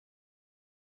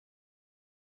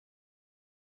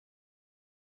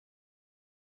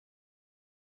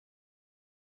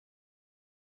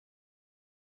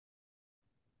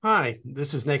Hi,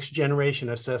 this is Next Generation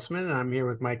Assessment, and I'm here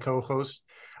with my co-host,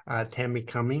 Tammie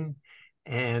Cumming.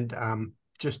 And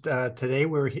just today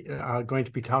we're going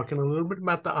to be talking a little bit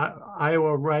about the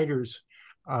Iowa Writers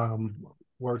um,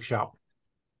 Workshop.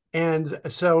 And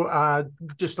so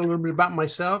just a little bit about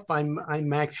myself.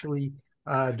 I'm actually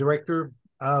director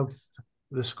of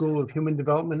the School of Human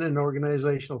Development and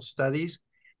Organizational Studies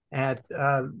at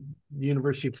the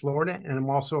University of Florida, and I'm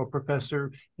also a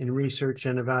professor in research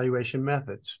and evaluation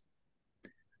methods.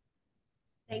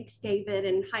 Thanks, David.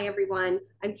 And hi, everyone.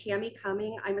 I'm Tammie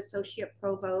Cumming. I'm Associate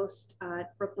Provost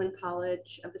at Brooklyn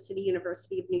College of the City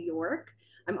University of New York.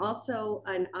 I'm also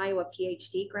an Iowa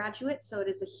PhD graduate, so it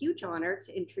is a huge honor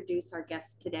to introduce our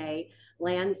guest today,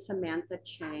 Lan Samantha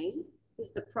Chang,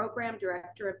 who's the Program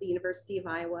Director of the University of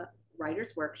Iowa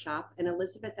Writers Workshop, and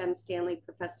Elizabeth M. Stanley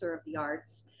Professor of the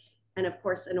Arts, and of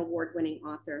course, an award-winning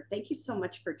author. Thank you so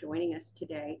much for joining us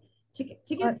today.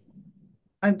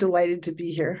 I'm delighted to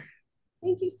be here.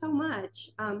 Thank you so much.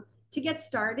 To get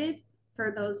started,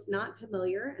 for those not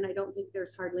familiar, and I don't think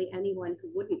there's hardly anyone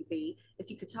who wouldn't be,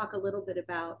 if you could talk a little bit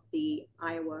about the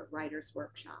Iowa Writers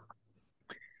Workshop.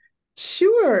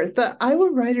 Sure. The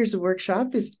Iowa Writers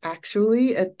Workshop is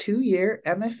actually a 2-year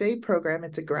MFA program.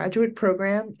 It's a graduate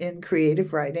program in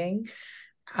creative writing.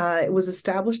 It was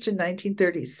established in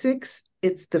 1936.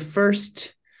 It's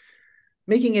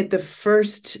making it the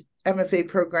first MFA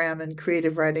program in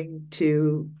creative writing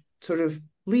to sort of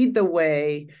lead the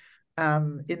way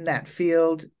in that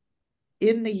field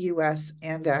in the US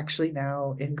and actually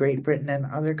now in Great Britain and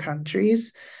other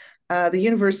countries. The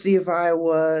University of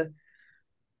Iowa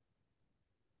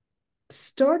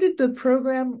started the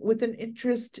program with an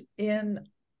interest in,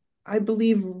 I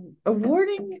believe,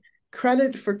 awarding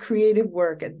credit for creative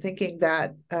work and thinking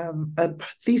that a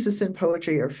thesis in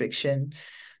poetry or fiction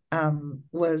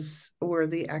was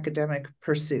worthy academic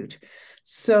pursuit.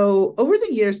 So over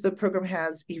the years, the program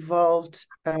has evolved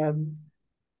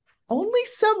only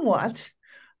somewhat.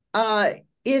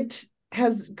 It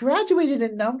has graduated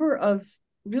a number of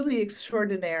really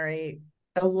extraordinary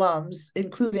alums,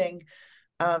 including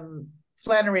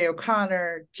Flannery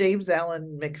O'Connor, James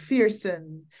Allen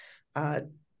McPherson,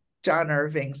 John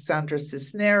Irving, Sandra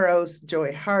Cisneros,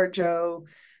 Joy Harjo,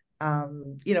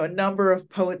 a number of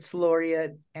poets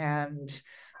laureate and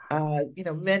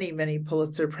many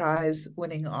Pulitzer Prize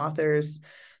winning authors.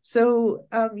 So,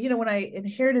 when I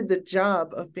inherited the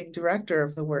job of being director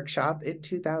of the workshop in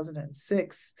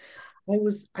 2006,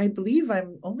 I believe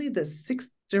I'm only the 6th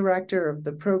director of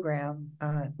the program,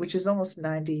 which is almost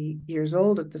 90 years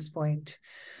old at this point.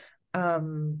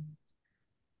 And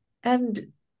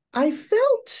I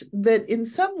felt that in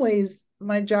some ways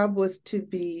my job was to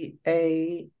be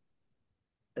a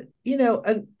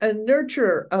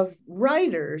nurturer of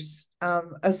writers,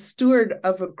 a steward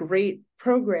of a great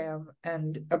program,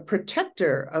 and a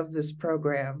protector of this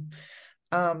program.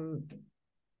 We're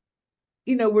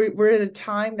in a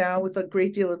time now with a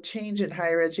great deal of change in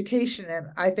higher education, and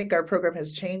I think our program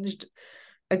has changed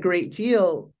a great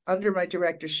deal under my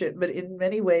directorship. But in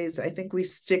many ways, I think we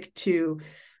stick to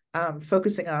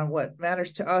focusing on what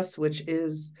matters to us, which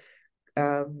is,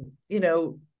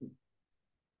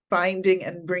 finding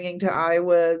and bringing to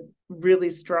Iowa really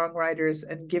strong writers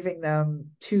and giving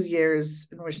them 2 years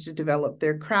in which to develop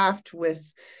their craft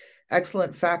with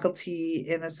excellent faculty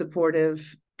in a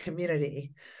supportive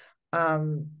community. I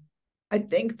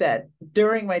think that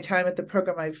during my time at the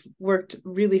program, I've worked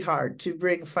really hard to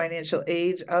bring financial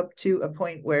aid up to a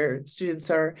point where students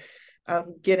are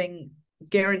getting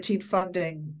guaranteed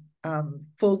funding,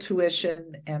 full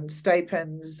tuition and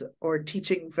stipends or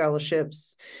teaching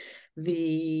fellowships.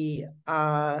 The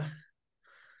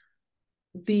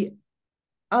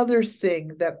other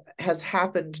thing that has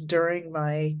happened during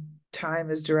my time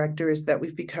as director is that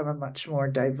we've become a much more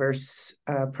diverse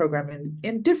program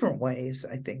in different ways,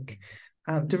 I think,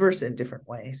 diverse in different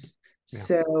ways. Yeah.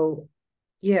 So,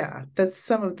 yeah, that's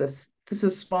some of this. This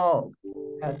is a small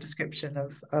description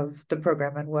of the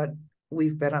program and what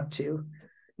we've been up to.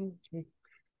 Okay.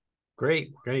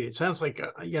 Great. It sounds like,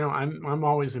 I'm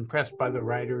always impressed by the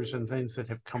writers and things that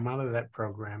have come out of that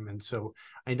program. And so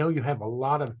I know you have a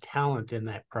lot of talent in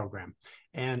that program.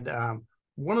 And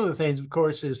one of the things, of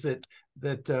course, is that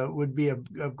would be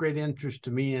of great interest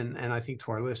to me and I think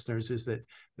to our listeners is that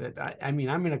I'm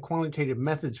in a quantitative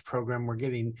methods program. We're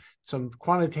getting some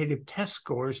quantitative test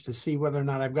scores to see whether or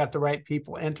not I've got the right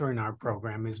people entering our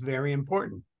program is very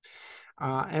important.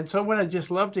 And so what I'd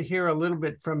just love to hear a little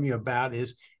bit from you about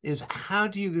is how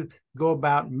do you go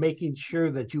about making sure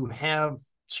that you have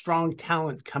strong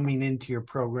talent coming into your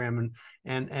program,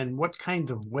 and what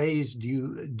kinds of ways do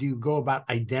you go about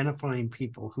identifying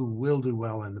people who will do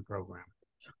well in the program?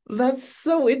 That's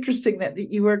so interesting that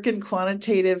you work in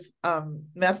quantitative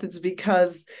methods,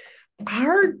 because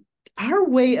our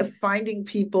way of finding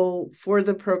people for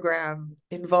the program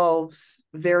involves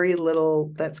very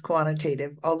little that's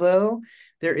quantitative, although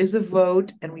there is a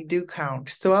vote and we do count.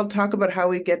 So I'll talk about how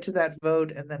we get to that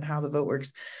vote and then how the vote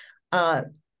works.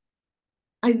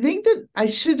 I think that I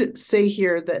should say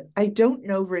here that I don't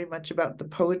know very much about the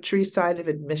poetry side of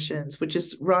admissions, which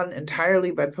is run entirely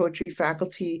by poetry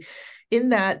faculty. In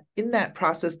that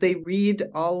process, they read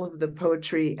all of the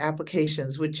poetry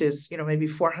applications, which is, maybe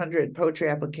 400 poetry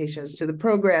applications to the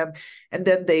program, and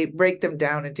then they break them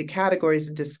down into categories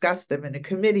and discuss them in a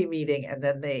committee meeting, and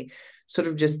then they sort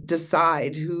of just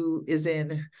decide who is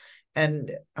in. And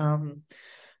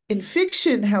in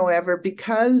fiction, however,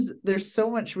 because there's so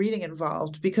much reading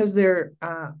involved, because there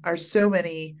are so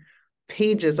many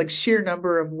pages, like sheer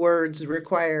number of words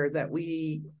require that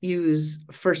we use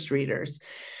first readers.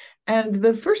 And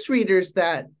the first readers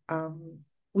that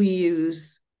we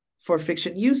use for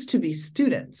fiction used to be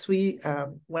students.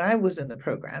 When I was in the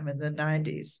program in the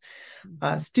 90s,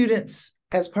 students,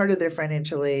 as part of their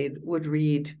financial aid, would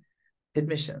read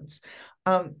admissions.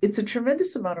 It's a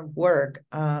tremendous amount of work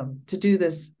to do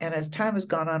this. And as time has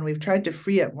gone on, we've tried to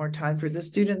free up more time for the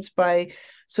students by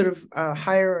sort of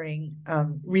hiring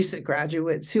recent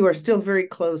graduates who are still very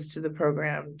close to the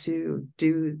program to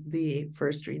do the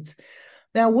first reads.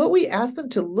 Now, what we ask them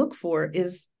to look for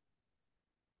is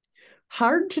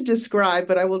hard to describe,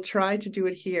 but I will try to do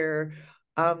it here.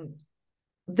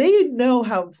 They know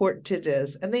how important it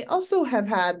is. And they also have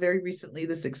had very recently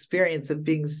this experience of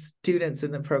being students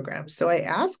in the program. So I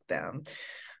asked them,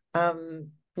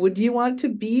 would you want to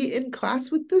be in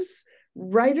class with this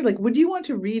writer? Like, would you want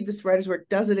to read this writer's work?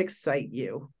 Does it excite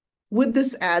you? Would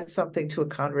this add something to a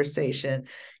conversation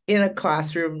in a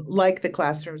classroom like the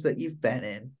classrooms that you've been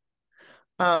in?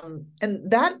 And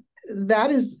that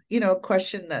is, a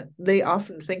question that they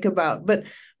often think about. But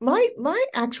my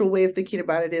actual way of thinking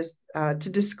about it is to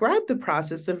describe the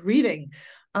process of reading.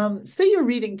 Say you're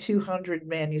reading 200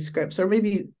 manuscripts, or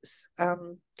maybe,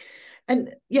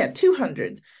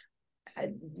 200.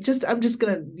 I'm just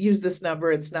going to use this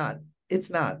number. It's not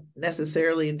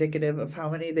necessarily indicative of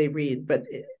how many they read, but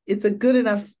it's a good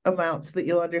enough amount so that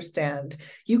you'll understand.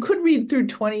 You could read through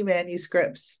 20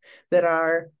 manuscripts that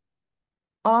are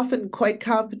often quite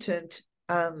competent,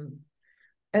 and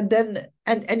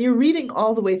you're reading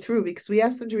all the way through, because we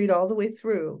ask them to read all the way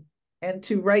through and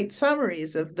to write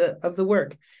summaries of the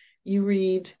work. You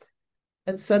read,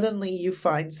 and suddenly you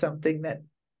find something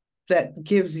that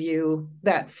gives you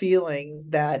that feeling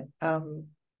that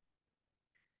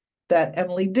that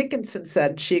Emily Dickinson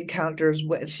said she encounters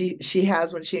when she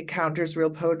has when she encounters real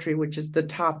poetry, which is the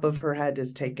top of her head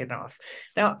is taken off.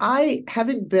 Now, I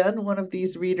haven't been one of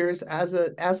these readers as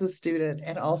a student,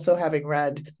 and also having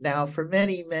read now for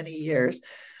many, many years,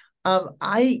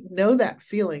 I know that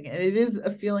feeling, and it is a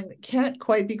feeling that can't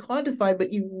quite be quantified, but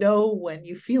when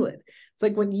you feel it. It's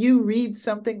like when you read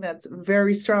something that's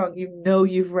very strong,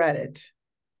 you've read it.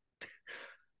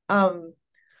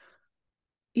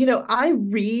 I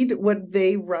read what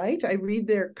they write. I read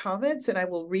their comments, and I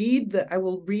will read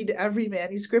every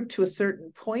manuscript to a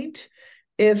certain point.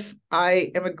 If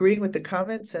I am agreeing with the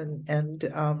comments and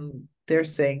they're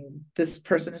saying this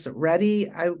person isn't ready,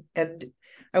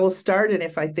 I will start. And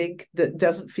if I think that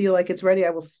doesn't feel like it's ready,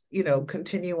 I will,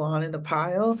 continue on in the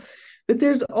pile. But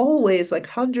there's always like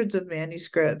hundreds of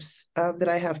manuscripts that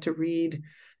I have to read,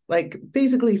 like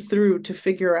basically through, to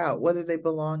figure out whether they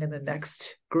belong in the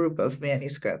next group of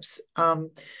manuscripts.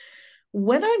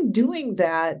 When I'm doing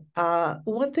that,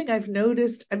 one thing I've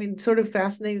noticed, sort of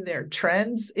fascinating, there are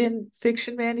trends in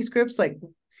fiction manuscripts. Like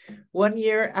one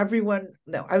year, I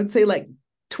would say like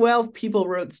 12 people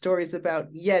wrote stories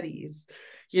about Yetis.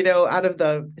 Out of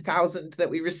the 1,000 that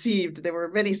we received, there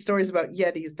were many stories about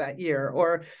Yetis that year.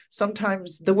 Or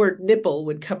sometimes the word nipple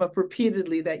would come up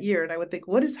repeatedly that year. And I would think,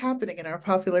 what is happening in our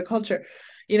popular culture,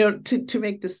 to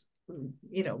make this,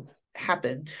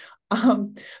 happen?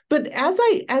 But as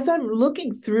I'm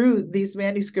looking through these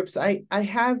manuscripts, I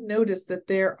have noticed that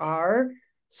there are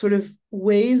sort of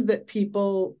ways that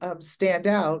people stand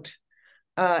out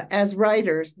as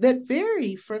writers that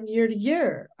vary from year to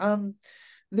year.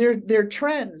 Their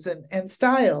trends and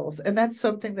styles. And that's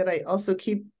something that I also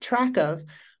keep track of.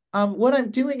 What I'm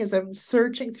doing is I'm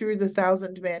searching through the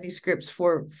 1,000 manuscripts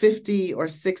for 50 or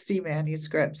 60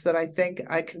 manuscripts that I think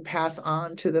I can pass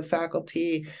on to the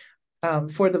faculty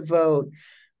for the vote.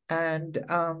 And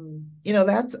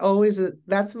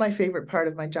that's my favorite part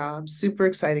of my job. Super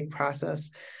exciting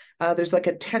process. There's like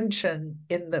a tension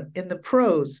in the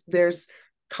prose. There's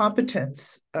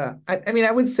competence. I mean,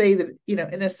 I would say that,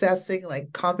 in assessing,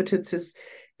 like, competence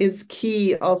is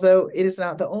key, although it is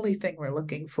not the only thing we're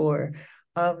looking for.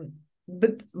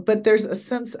 But there's a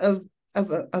sense of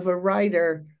a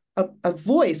writer, a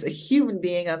voice, a human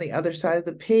being on the other side of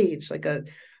the page, like a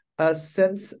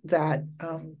sense that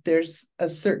there's a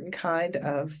certain kind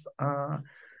of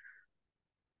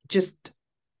just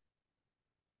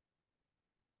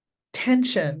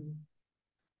tension,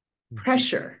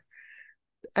 pressure.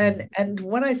 And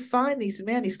when I find these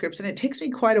manuscripts, and it takes me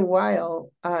quite a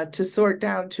while to sort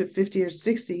down to 50 or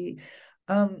 60,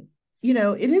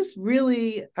 it is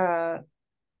really that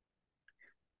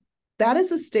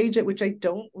is a stage at which I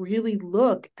don't really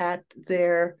look at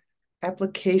their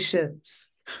applications.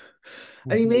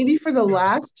 I mean, maybe for the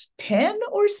last 10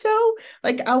 or so,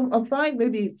 like I'll find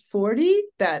maybe 40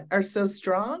 that are so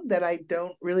strong that I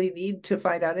don't really need to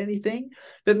find out anything,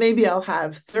 but maybe I'll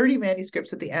have 30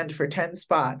 manuscripts at the end for 10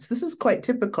 spots. This is quite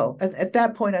typical. And at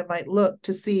that point, I might look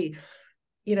to see,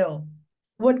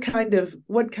 what kind of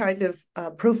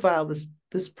profile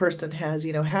this person has.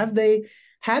 Have they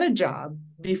had a job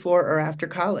before or after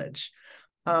college?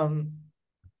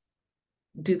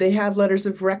 Do they have letters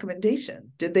of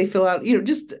recommendation? Did they fill out,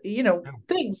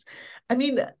 things? I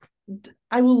mean,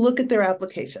 I will look at their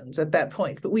applications at that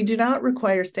point, but we do not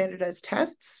require standardized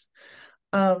tests.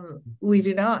 We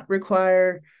do not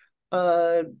require,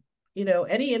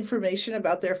 any information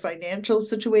about their financial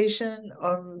situation.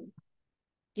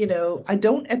 I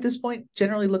don't at this point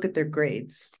generally look at their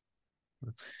grades.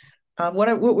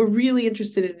 What we're really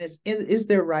interested in is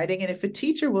their writing. And if a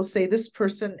teacher will say this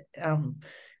person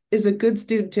is a good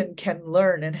student and can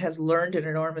learn and has learned an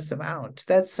enormous amount,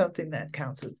 that's something that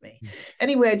counts with me.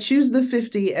 Anyway, I choose the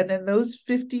 50, and then those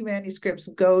 50 manuscripts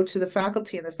go to the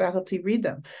faculty, and the faculty read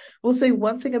them. We'll say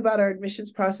one thing about our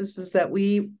admissions process is that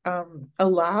we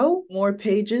allow more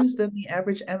pages than the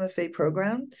average MFA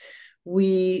program.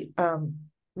 We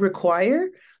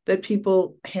require that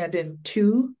people hand in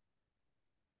two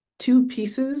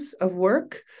pieces of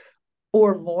work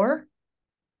or more.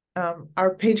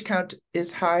 Our page count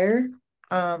is higher.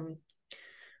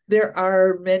 There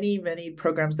are many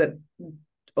programs that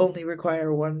only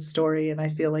require one story, and I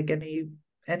feel like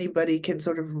anybody can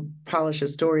sort of polish a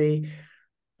story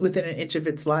within an inch of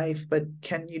its life, but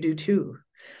can you do two?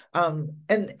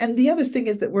 And the other thing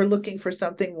is that we're looking for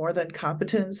something more than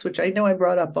competence, which I know I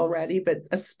brought up already, but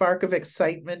a spark of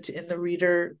excitement in the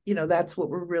reader. That's what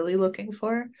we're really looking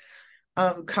for.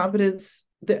 Competence,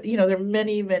 there are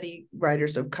many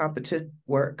writers of competent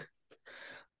work.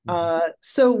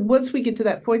 So once we get to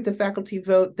that point, the faculty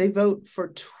vote. They vote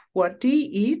for 20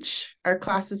 each. Our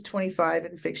class is 25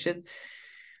 in fiction,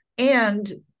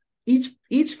 and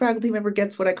each faculty member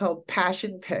gets what I call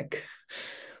passion pick.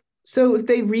 So if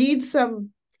they read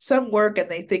some work and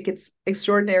they think it's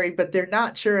extraordinary, but they're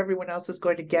not sure everyone else is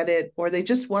going to get it, or they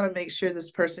just want to make sure this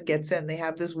person gets in, they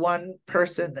have this one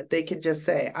person that they can just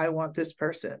say, I want this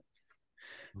person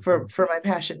for my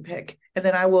passion pick, and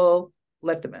then I will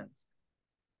let them in,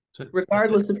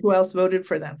 regardless of who else voted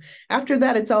for them. After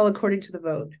that, it's all according to the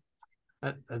vote.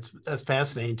 That's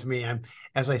fascinating to me.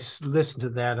 As I listen to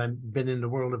that, I've been in the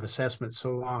world of assessment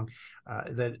so long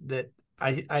that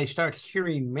I start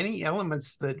hearing many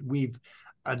elements that we've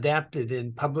adapted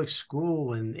in public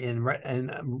school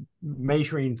and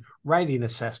measuring writing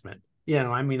assessment.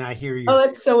 I hear your. Oh,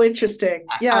 that's so interesting.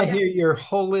 Yeah, I hear your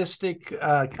holistic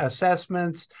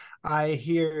assessments. I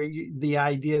hear the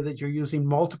idea that you're using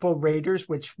multiple raters,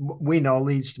 which we know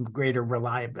leads to greater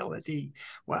reliability.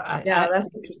 Well, that's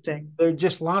interesting. There are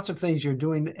just lots of things you're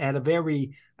doing at a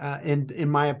very, in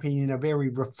my opinion, a very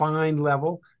refined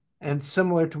level, and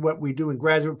similar to what we do in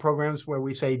graduate programs, where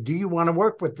we say, "Do you want to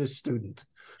work with this student?"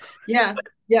 Yeah.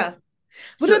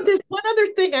 But there's one other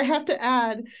thing I have to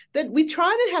add, that we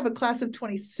try to have a class of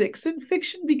 26 in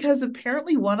fiction, because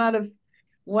apparently one out of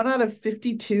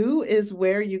 52 is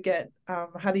where you get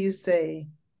how do you say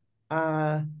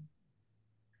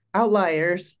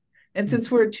outliers. And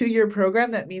since we're a 2-year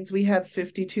program, that means we have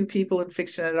 52 people in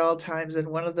fiction at all times, and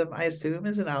one of them, I assume,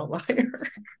 is an outlier.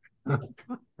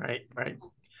 Right.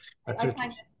 I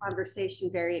find this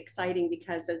conversation very exciting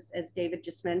because, as David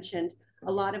just mentioned,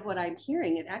 a lot of what I'm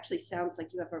hearing, it actually sounds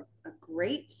like you have a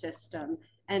great system,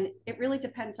 and it really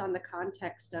depends on the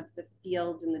context of the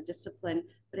field and the discipline,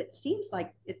 but it seems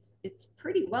like it's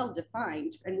pretty well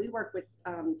defined. And we work with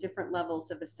different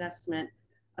levels of assessment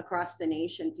across the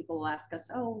nation. People will ask us,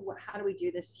 oh, how do we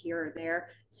do this here or there?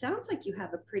 Sounds like you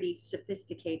have a pretty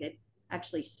sophisticated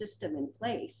actually system in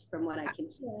place from what I can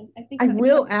hear. And I think I that's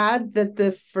will add that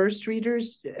the first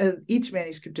readers, each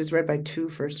manuscript is read by 2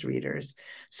 first readers.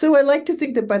 So I like to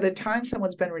think that by the time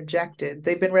someone's been rejected,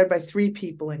 they've been read by 3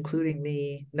 people, including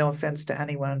me. No offense to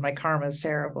anyone, my karma is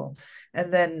terrible.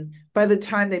 And then by the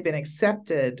time they've been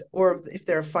accepted, or if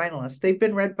they're a finalist, they've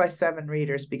been read by 7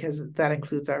 readers, because that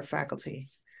includes our faculty.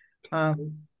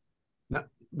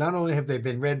 Not only have they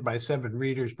been read by 7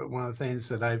 readers, but one of the things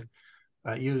that I've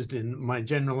used in my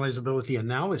generalizability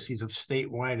analyses of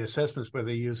statewide assessments, where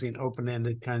they're using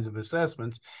open-ended kinds of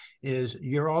assessments, is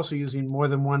you're also using more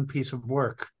than one piece of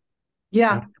work.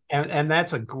 Yeah. And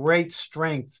that's a great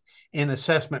strength in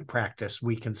assessment practice.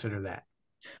 We consider that.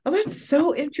 Oh, that's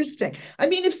so interesting. I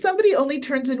mean, if somebody only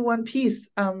turns in one piece,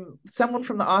 someone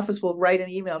from the office will write an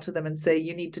email to them and say,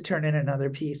 you need to turn in another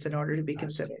piece in order to be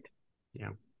considered. Yeah.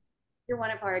 You're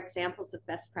one of our examples of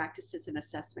best practices in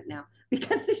assessment now,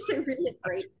 because these are really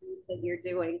great things that you're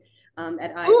doing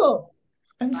at Iowa. Cool.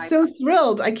 I'm so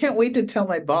thrilled. I can't wait to tell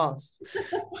my boss.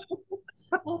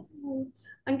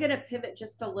 I'm going to pivot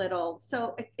just a little.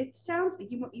 So it sounds like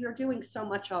you're doing so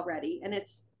much already, and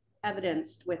it's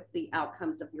evidenced with the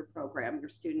outcomes of your program. Your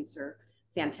students are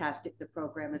fantastic. The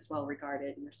program is well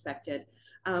regarded and respected.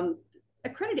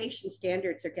 Accreditation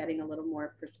standards are getting a little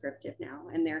more prescriptive now,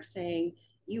 and they're saying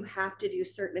you have to do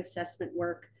certain assessment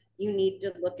work. You need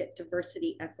to look at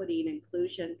diversity, equity, and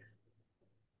inclusion.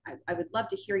 I would love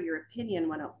to hear your opinion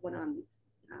when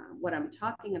what I'm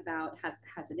talking about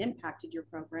hasn't impacted your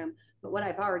program. But what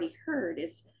I've already heard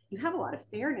is you have a lot of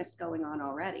fairness going on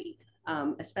already,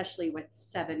 especially with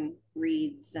 7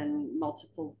 reads and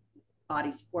multiple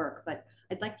bodies of work. But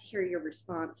I'd like to hear your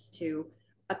response to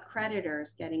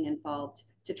accreditors getting involved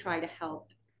to try to help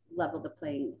level the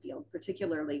playing field,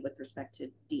 particularly with respect to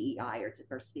DEI, or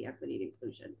diversity, equity, and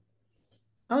inclusion.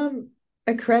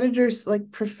 Accreditors,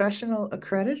 like professional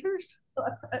accreditors?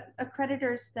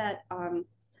 Accreditors that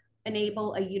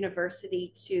enable a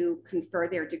university to confer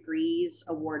their degrees,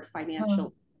 award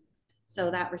financial.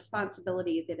 So that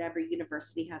responsibility that every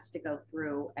university has to go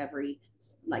through every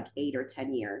like 8 or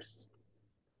 10 years.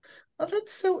 Oh,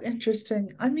 that's so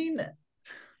interesting. I mean,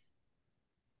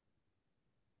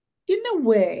 in a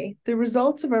way, the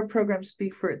results of our program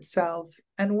speak for itself.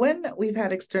 And when we've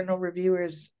had external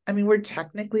reviewers, I mean, we're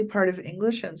technically part of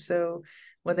English. And so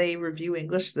when they review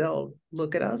English, they'll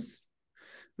look at us.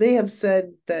 They have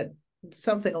said that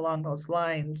something along those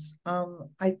lines.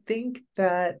 I think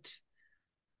that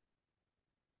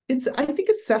I think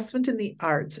assessment in the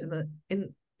arts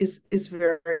is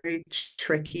very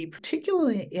tricky,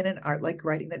 particularly in an art like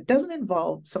writing that doesn't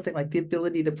involve something like the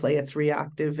ability to play a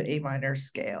 3-octave A minor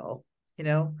scale, you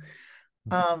know?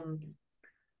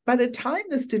 By the time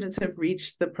the students have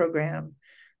reached the program,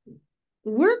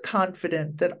 we're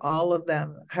confident that all of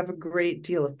them have a great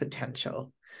deal of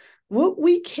potential. What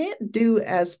we can't do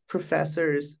as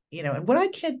professors, you know, and what I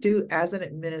can't do as an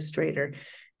administrator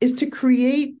is to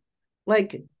create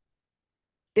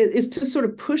is to sort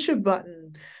of push a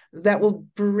button that will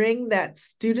bring that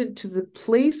student to the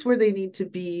place where they need to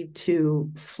be to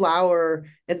flower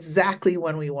exactly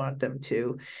when we want them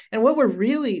to. And what we're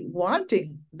really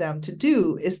wanting them to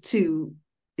do is to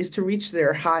reach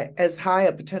their as high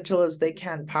a potential as they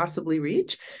can possibly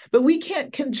reach. But we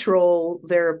can't control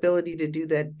their ability to do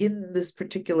that in this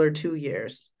particular 2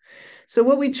 years. So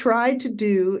what we try to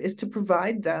do is to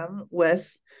provide them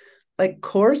with like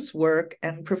coursework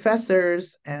and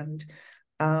professors and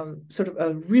sort of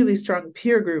a really strong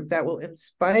peer group that will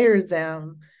inspire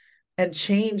them and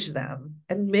change them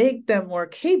and make them more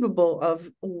capable of,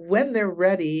 when they're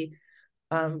ready,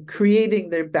 creating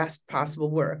their best possible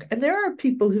work. And there are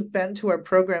people who've been to our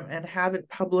program and haven't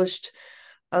published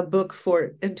a book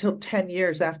until 10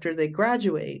 years after they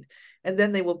graduate. And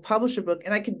then they will publish a book,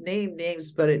 and I could name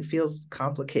names, but it feels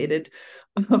complicated.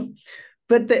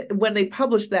 But when they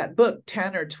publish that book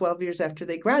 10 or 12 years after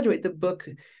they graduate, the book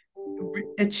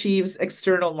achieves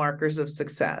external markers of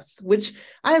success, which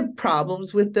I have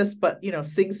problems with this, but, you know,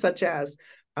 things such as,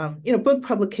 book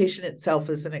publication itself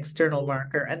is an external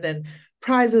marker, and then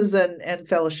prizes and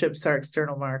fellowships are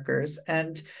external markers,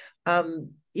 and,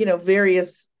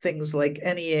 various things like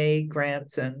NEA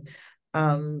grants and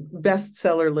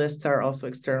bestseller lists are also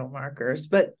external markers.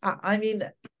 But I mean,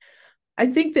 I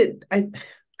think that I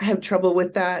have trouble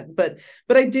with that, but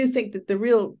I do think that the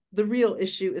real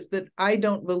issue is that I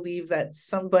don't believe that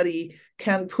somebody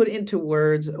can put into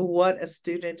words what a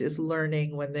student is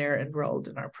learning when they're enrolled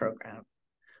in our program.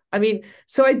 I mean,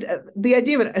 so the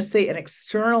idea of an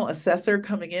external assessor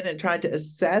coming in and trying to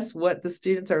assess what the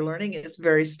students are learning is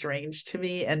very strange to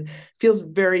me and feels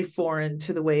very foreign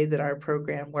to the way that our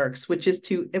program works, which is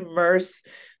to immerse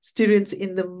students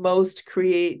in the most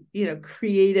creatively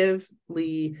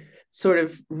sort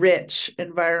of rich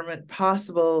environment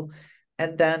possible,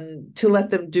 and then to let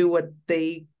them do what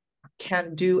they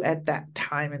can do at that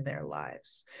time in their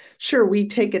lives. Sure, we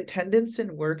take attendance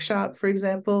in workshop, for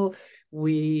example.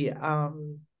 We have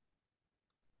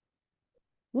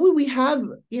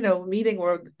meeting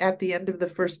where at the end of the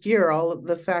first year, all of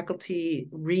the faculty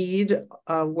read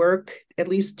work, at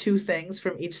least 2 things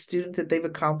from each student that they've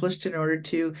accomplished in order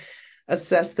to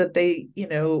assess that they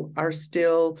are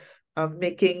still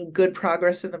making good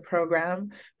progress in the program.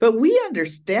 But we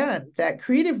understand that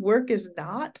creative work is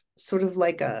not sort of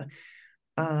like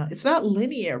it's not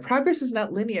linear. Progress is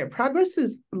not linear. Progress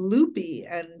is loopy,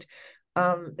 and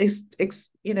I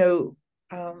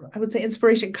would say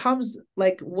inspiration comes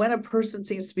like when a person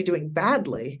seems to be doing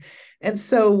badly. And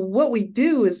so what we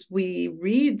do is we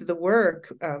read the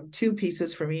work, 2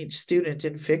 pieces from each student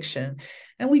in fiction,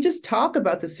 and we just talk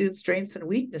about the student's strengths and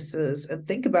weaknesses and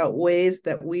think about ways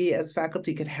that we as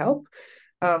faculty could help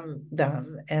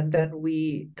them. And then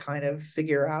we kind of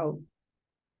figure out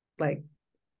like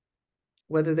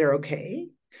whether they're okay.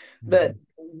 But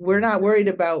we're not worried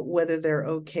about whether they're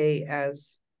okay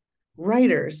as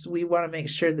writers. We want to make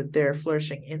sure that they're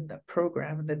flourishing in the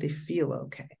program and that they feel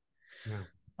okay.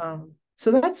 Yeah.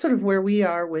 So that's sort of where we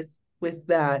are with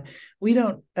that. We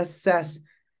don't assess.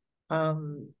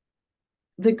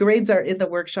 The grades are in the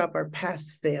workshop are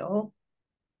pass fail.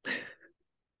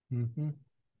 Mm-hmm.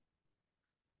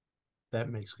 That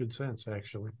makes good sense,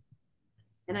 actually.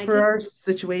 And for our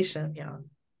situation, yeah.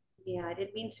 Yeah, I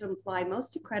didn't mean to imply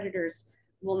most accreditors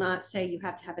will not say you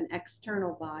have to have an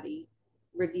external body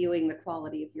reviewing the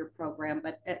quality of your program,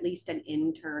 but at least an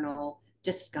internal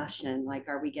discussion, like,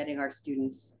 are we getting our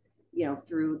students,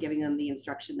 through giving them the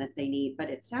instruction that they need? But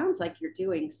it sounds like you're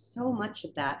doing so much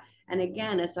of that. And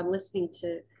again, as I'm listening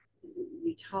to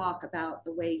you talk about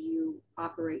the way you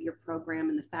operate your program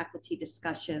and the faculty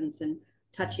discussions and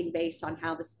touching base on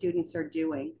how the students are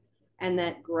doing, and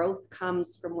that growth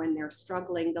comes from when they're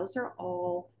struggling. Those are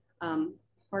all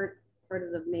part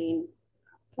of the main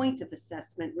point of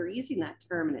assessment. We're using that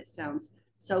term and it sounds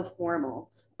so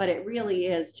formal, but it really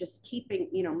is just keeping,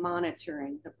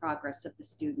 monitoring the progress of the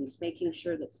students, making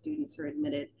sure that students are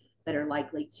admitted that are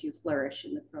likely to flourish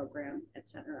in the program,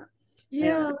 etc.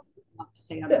 Yeah. To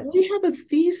say on that we have a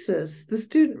thesis. The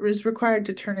student is required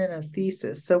to turn in a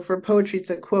thesis. So for poetry, it's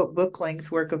a quote book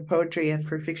length work of poetry, and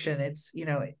for fiction, it's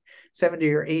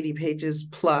 70 or 80 pages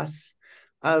plus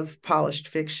of polished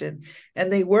fiction.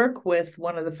 And they work with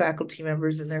one of the faculty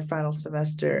members in their final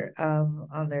semester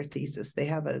on their thesis. They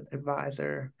have an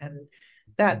advisor, and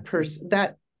that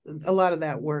a lot of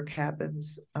that work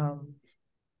happens.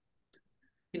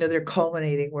 Their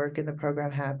culminating work in the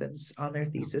program happens on their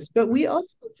thesis. But we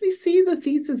also see the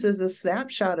thesis as a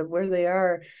snapshot of where they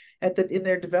are in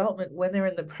their development when they're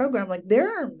in the program. Like,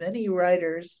 there are many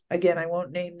writers, again, I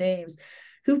won't name names,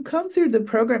 who've come through the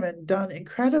program and done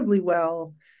incredibly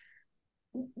well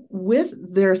with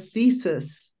their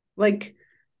thesis. Like,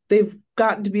 they've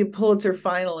gotten to be a Pulitzer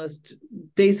finalist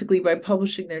basically by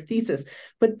publishing their thesis.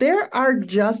 But there are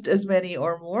just as many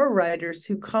or more writers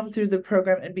who come through the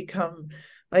program and become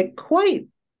like quite,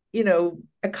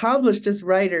 accomplished as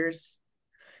writers.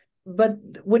 But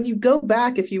when you go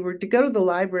back, if you were to go to the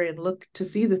library and look to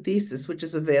see the thesis, which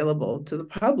is available to the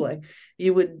public,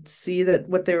 you would see that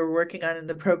what they were working on in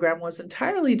the program was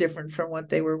entirely different from what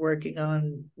they were working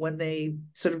on when they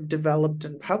sort of developed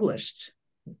and published.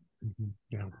 Mm-hmm.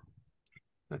 Yeah,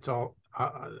 that's all.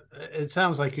 It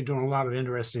sounds like you're doing a lot of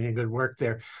interesting and good work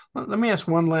there. Let me ask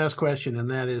one last question, and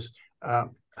that is,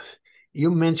 you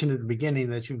mentioned at the beginning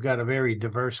that you've got a very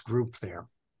diverse group there.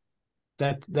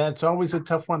 That's always a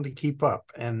tough one to keep up.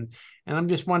 And I'm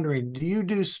just wondering, do you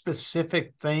do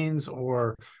specific things,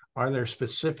 or are there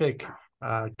specific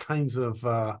kinds of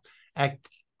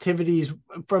activities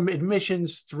from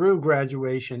admissions through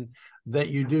graduation that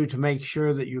you do to make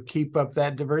sure that you keep up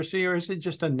that diversity, or is it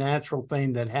just a natural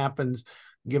thing that happens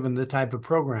given the type of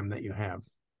program that you have?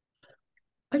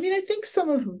 I mean, I think some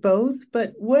of both,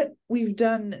 but what we've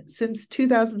done since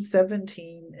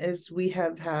 2017 is we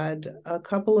have had a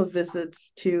couple of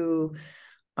visits to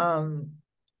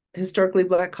historically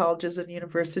Black colleges and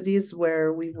universities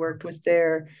where we've worked with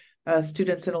their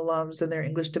students and alums and their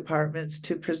English departments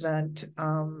to present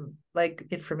like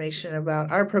information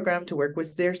about our program, to work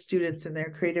with their students in their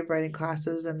creative writing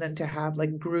classes, and then to have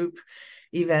like group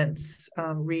events,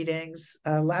 readings.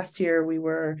 Last year we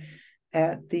were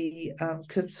at the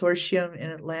consortium in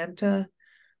Atlanta,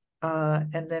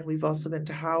 and then we've also been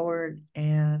to Howard,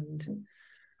 and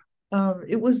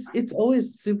it's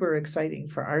always super exciting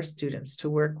for our students to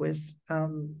work with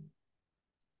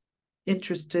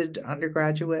interested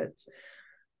undergraduates.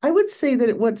 I would say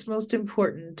that what's most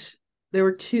important, there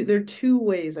are two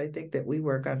ways I think that we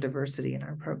work on diversity in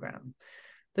our program.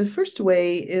 The first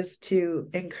way is to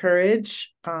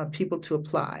encourage people to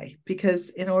apply, because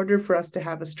in order for us to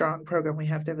have a strong program, we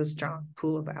have to have a strong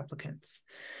pool of applicants.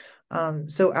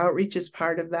 So outreach is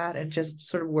part of that, and just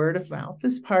sort of word of mouth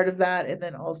is part of that. And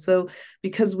then also,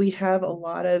 because we have a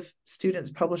lot of students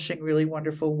publishing really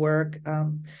wonderful work,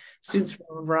 students from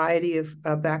a variety of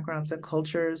backgrounds and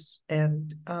cultures,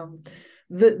 and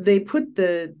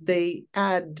they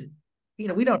add,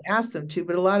 we don't ask them to,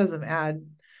 but a lot of them add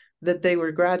that they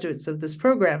were graduates of this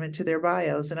program into their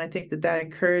bios. And I think that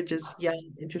encourages young,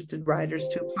 interested writers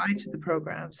to apply to the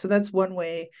program. So that's one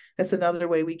way. That's another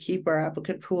way we keep our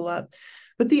applicant pool up.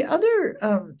 But the other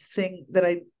thing that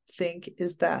I think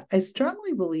is that I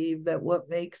strongly believe that what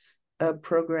makes a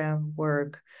program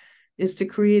work is to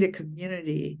create a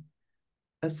community,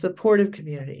 a supportive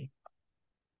community.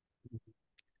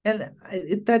 And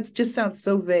that just sounds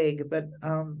so vague, but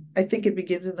I think it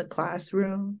begins in the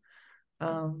classroom.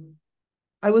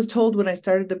 I was told when I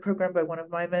started the program by one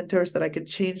of my mentors that I could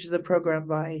change the program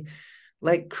by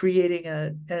creating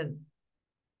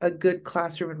a good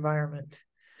classroom environment.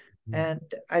 And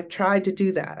I've tried to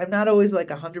do that. I'm not always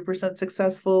 100%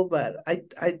 successful, but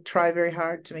I try very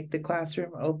hard to make the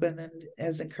classroom open and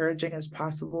as encouraging as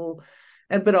possible,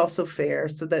 but also fair,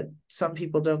 so that some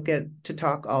people don't get to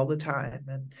talk all the time.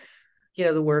 And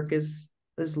the work is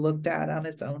looked at on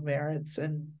its own merits,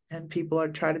 and people are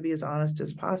trying to be as honest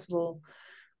as possible.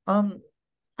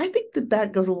 I think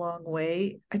that goes a long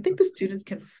way. I think the students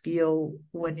can feel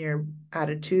when your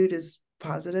attitude is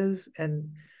positive, and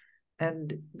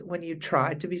when you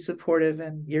try to be supportive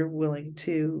and you're willing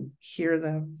to hear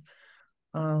them.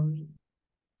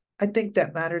 I think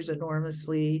that matters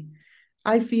enormously.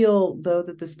 I feel, though,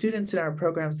 that the students in our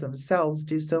programs themselves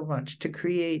do so much to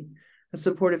create a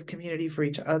supportive community for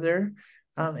each other,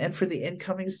 and for the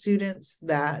incoming students,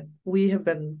 that we have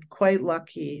been quite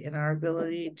lucky in our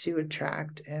ability to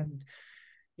attract and,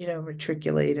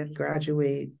 matriculate and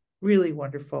graduate really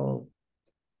wonderful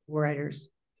writers.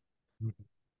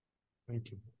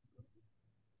 Thank you.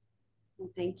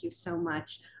 Well, thank you so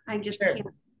much. I just Sure. can't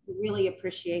really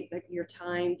appreciate your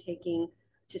time taking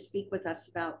to speak with us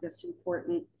about this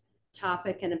important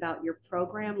topic and about your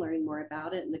program, learning more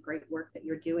about it and the great work that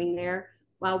you're doing there.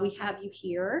 While we have you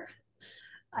here,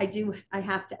 I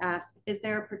have to ask, is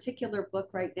there a particular book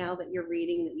right now that you're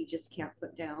reading that you just can't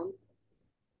put down?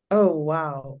 Oh,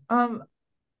 wow.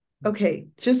 Okay,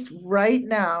 just right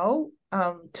now,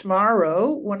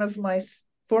 tomorrow, one of my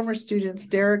former students,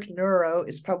 Derek Neuro,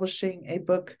 is publishing a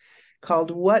book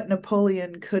called What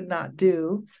Napoleon Could Not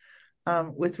Do,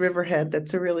 with Riverhead.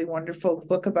 That's a really wonderful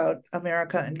book about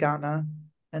America and Ghana.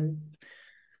 And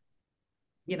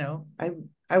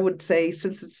I would say,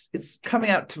 since it's coming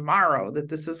out tomorrow, that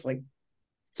this is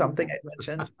something I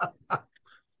mentioned.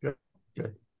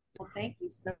 Good. Well, thank you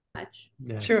so much.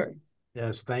 Yes. Sure.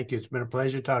 Yes, thank you. It's been a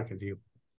pleasure talking to you.